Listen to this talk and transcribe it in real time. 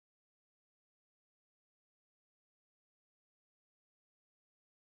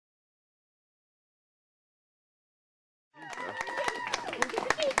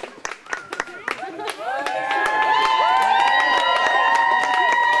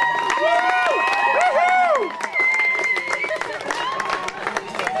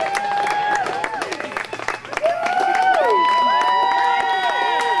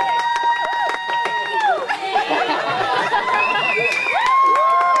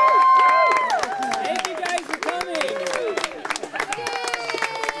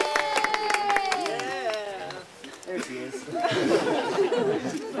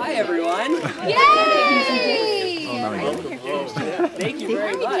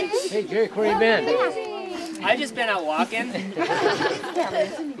Hey Jake, where you been? I've just been out walking.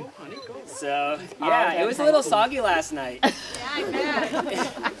 So, yeah, it was a little soggy last night. Yeah, I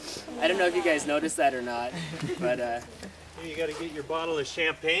bet. I don't know if you guys noticed that or not, but you gotta get your bottle of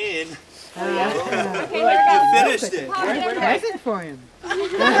champagne. Oh, yeah? Okay, You finished it. Present for him.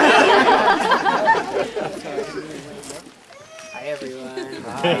 Hi everyone.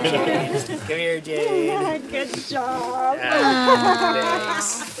 Hi Jane. Come here, Jane. Good job.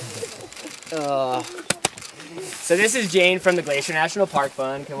 Thanks. Oh. So this is Jane from the Glacier National Park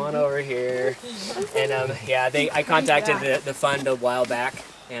Fund. Come on over here. And yeah, I contacted the fund a while back,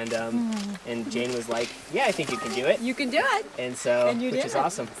 and Jane was like, "Yeah, I think you can do it." You can do it. And so, And you which did is it.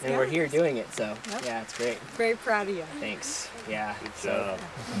 awesome. And we're here doing it. So Yep. yeah, it's great. Very proud of you. Thanks. Yeah. So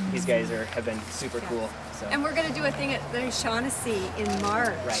these guys have been super cool. So. And we're going to do a thing at the Shaughnessy in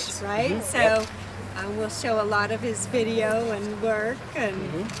March, Right. right? So Yep. we'll show a lot of his video and work, and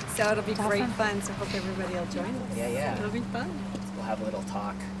so it'll be great fun. So hope everybody will join us. Yeah. It'll be fun. We'll have a little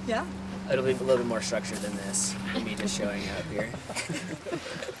talk. Yeah. It'll be a little bit more structured than this. Me just showing up here.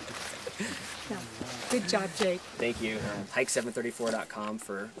 Yeah. Good job, Jake. Thank you. Hike734.com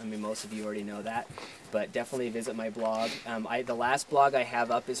most of you already know that, but definitely visit my blog. The last blog I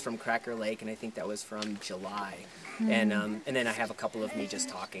have up is from Cracker Lake, and I think that was from July. And then I have a couple of me just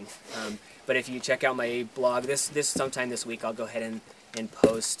talking. But if you check out my blog, sometime this week, I'll go ahead and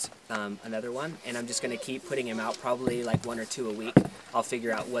post another one, and I'm just going to keep putting them out, probably like 1 or 2 a week. I'll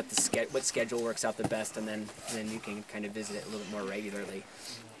figure out what schedule works out the best, and then you can kind of visit it a little bit more regularly.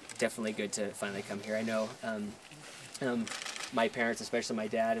 Definitely good to finally come here. I know my parents, especially my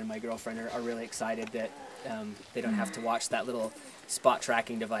dad and my girlfriend, are really excited that they don't have to watch that little spot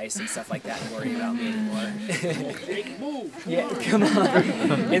tracking device and stuff like that and worry about me anymore. Yeah, come on.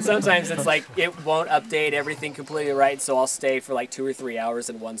 And sometimes it's like it won't update everything completely right, so I'll stay for like 2 or 3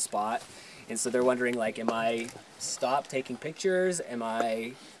 hours in one spot. And so they're wondering, like, am I stopped taking pictures? Am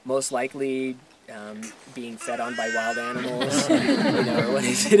I most likely being fed on by wild animals? Or what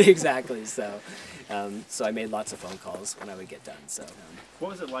is it exactly? So I made lots of phone calls when I would get done. So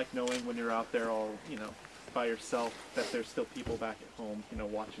What was it like knowing when you're out there all, by yourself, that there's still people back at home,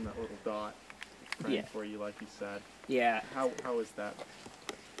 watching that little dot, praying for you, like you said? Yeah. How was that?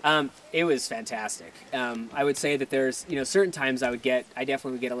 It was fantastic. I would say that there's, certain times I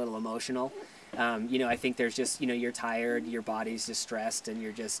definitely would get a little emotional. I think there's just, you're tired, your body's just stressed, and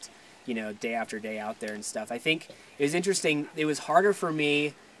you're just, day after day out there and stuff. I think it was interesting. It was harder for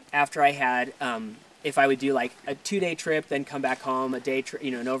me after I had, if I would do like a 2-day trip, then come back home, a day trip,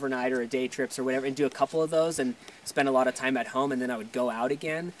 an overnight or a day trips or whatever, and do a couple of those and spend a lot of time at home, and then I would go out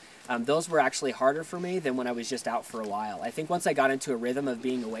again. Those were actually harder for me than when I was just out for a while. I think once I got into a rhythm of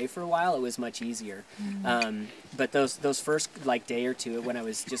being away for a while, it was much easier. But those first like day or two when I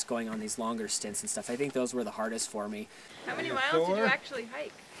was just going on these longer stints and stuff, I think those were the hardest for me. How many miles did you actually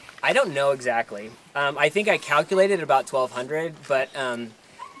hike? I don't know exactly. I think I calculated about 1,200,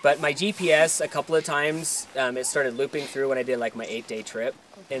 but my GPS a couple of times it started looping through when I did like my 8-day trip,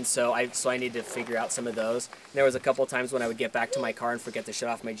 and so I need to figure out some of those. And there was a couple of times when I would get back to my car and forget to shut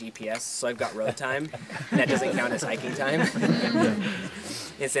off my GPS, so I've got road time, and that doesn't count as hiking time.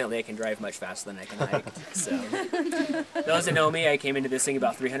 Incidentally, I can drive much faster than I can hike. So those that know me, I came into this thing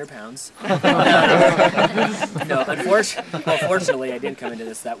about 300 pounds. No, fortunately, I didn't come into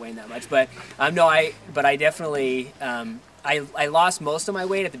this that weighing that much. But I definitely. I lost most of my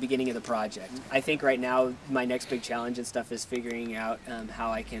weight at the beginning of the project. I think right now my next big challenge and stuff is figuring out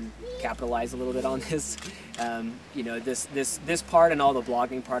how I can capitalize a little bit on this. This part and all the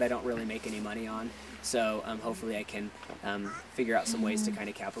blogging part I don't really make any money on. So hopefully I can figure out some ways to kind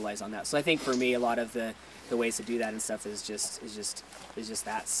of capitalize on that. So I think for me a lot of the ways to do that and stuff is just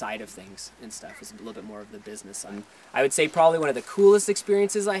that side of things and stuff is a little bit more of the business. I would say probably one of the coolest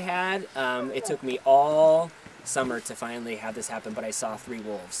experiences I had. It took me all summer to finally have this happen, but I saw 3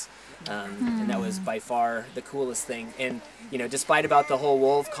 wolves, and that was by far the coolest thing. And despite about the whole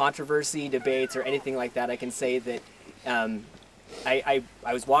wolf controversy, debates, or anything like that, I can say that I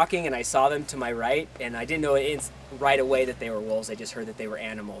was walking and I saw them to my right, and I didn't know right away that they were wolves. I just heard that they were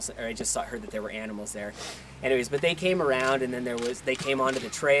animals, or I just heard that there were animals there. Anyways, but they came around, and then they came onto the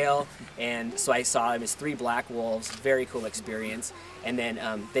trail, and so I saw them as 3 black wolves. Very cool experience. And then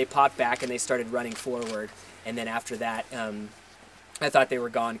they popped back and they started running forward. And then after that, I thought they were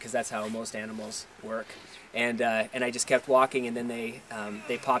gone because that's how most animals work. And I just kept walking, and then they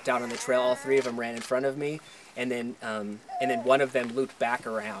popped out on the trail. All 3 of them ran in front of me, and then one of them looped back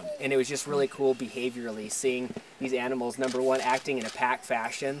around. And it was just really cool behaviorally seeing these animals, number one, acting in a pack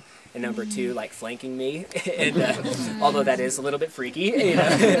fashion, and number two, like flanking me, and although that is a little bit freaky, you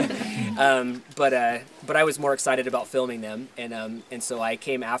know. But I was more excited about filming them, and so I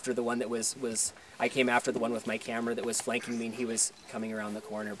came after the one that I came after the one with my camera that was flanking me, and he was coming around the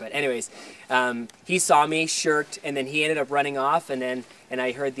corner. But anyways, he saw me, shirked, and then he ended up running off, and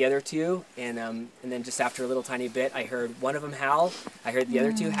I heard the other two, and then just after a little tiny bit, I heard one of them howl, I heard the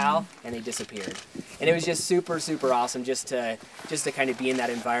other two howl, and they disappeared. And it was just super, super awesome just to kind of be in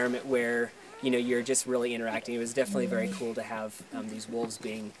that environment where, you know, you're just really interacting. It was definitely very cool to have these wolves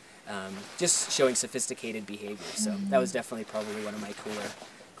being, just showing sophisticated behavior. So that was definitely probably one of my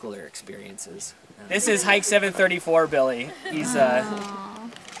cooler experiences. This is Hike 734 Billy. He's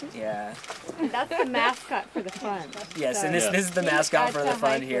yeah. That's the mascot for the fun. Yes, so and this is the mascot for the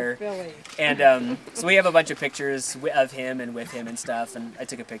fun here. Billy. And so we have a bunch of pictures of him and with him and stuff. And I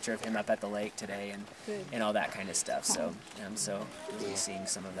took a picture of him up at the lake today and all that kind of stuff. So really seeing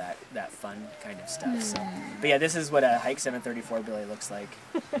some of that fun kind of stuff. So, but yeah, this is what a Hike 734 Billy looks like.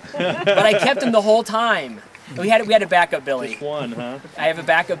 But I kept him the whole time. We had a backup Billy. Just one, huh? I have a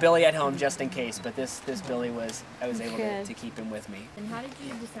backup Billy at home just in case, but this Billy I was able to keep him with me. And how did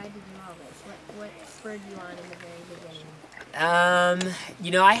you decide to do all this? What spurred you on in the very beginning?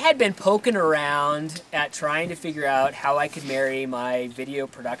 You know, I had been poking around at trying to figure out how I could marry my video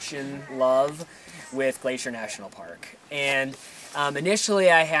production love with Glacier National Park. And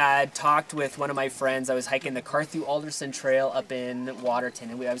initially I had talked with one of my friends. I was hiking the Carthew-Alderson Trail up in Waterton,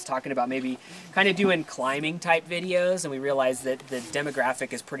 and I was talking about maybe kind of doing climbing type videos, and we realized that the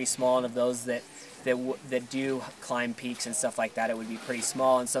demographic is pretty small, and of those that do climb peaks and stuff like that, it would be pretty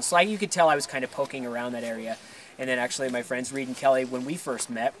small and stuff. So you could tell I was kind of poking around that area. And then actually my friends Reed and Kelly, when we first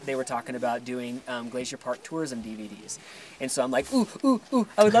met, they were talking about doing Glacier Park tourism DVDs. And so I'm like, ooh,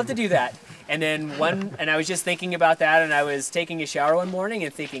 I would love to do that. And then I was just thinking about that, and I was taking a shower one morning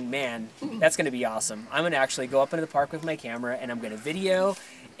and thinking, man, that's going to be awesome. I'm going to actually go up into the park with my camera, and I'm going to video,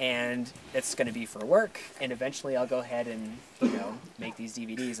 and it's going to be for work, and eventually I'll go ahead and, you know, make these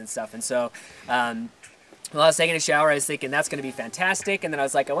DVDs and stuff. And so while I was taking a shower, I was thinking that's going to be fantastic. And then I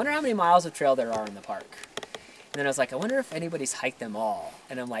was like, I wonder how many miles of trail there are in the park. And then I was like, I wonder if anybody's hiked them all.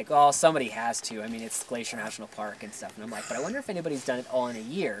 And I'm like, oh, somebody has to. I mean, it's Glacier National Park and stuff. And I'm like, but I wonder if anybody's done it all in a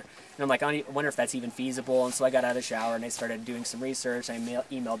year. And I'm like, I wonder if that's even feasible. And so I got out of the shower and I started doing some research. I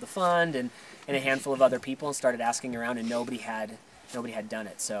emailed the fund and a handful of other people and started asking around, and nobody had done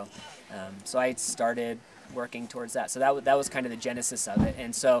it. So I started working towards that. So that was kind of the genesis of it.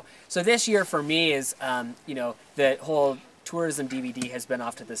 And so this year for me is, you know, the whole tourism DVD has been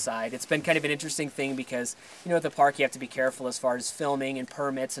off to the side. It's been kind of an interesting thing because, you know, at the park you have to be careful as far as filming and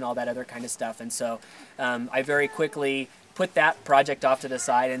permits and all that other kind of stuff. And so I very quickly put that project off to the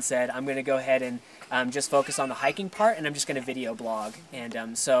side and said, I'm going to go ahead and just focus on the hiking part, and I'm just going to video blog.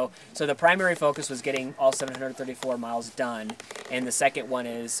 And so the primary focus was getting all 734 miles done. And the second one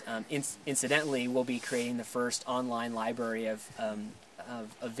is, incidentally, we'll be creating the first online library of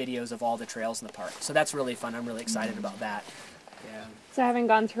videos of all the trails in the park. So that's really fun. I'm really excited about that. Yeah. So having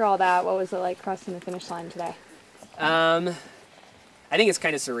gone through all that, what was it like crossing the finish line today? I think it's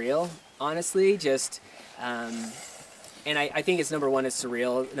kind of surreal, honestly. Just, and I think it's number one, it's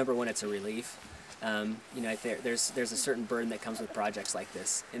surreal. Number one, it's a relief. You know, there's a certain burden that comes with projects like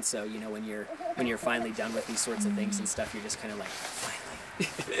this, and so, you know, when you're finally done with these sorts of things and stuff, you're just kind of like, finally.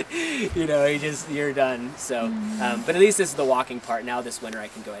 You know, you're done. So, but at least this is the walking part. Now this winter I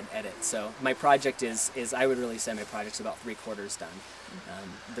can go ahead and edit. So my project is I would really say my project's about 3/4 done.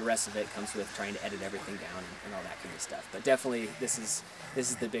 The rest of it comes with trying to edit everything down and all that kind of stuff. But definitely this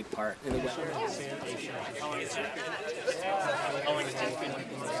is the big part. And the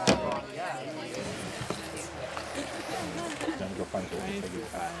Go find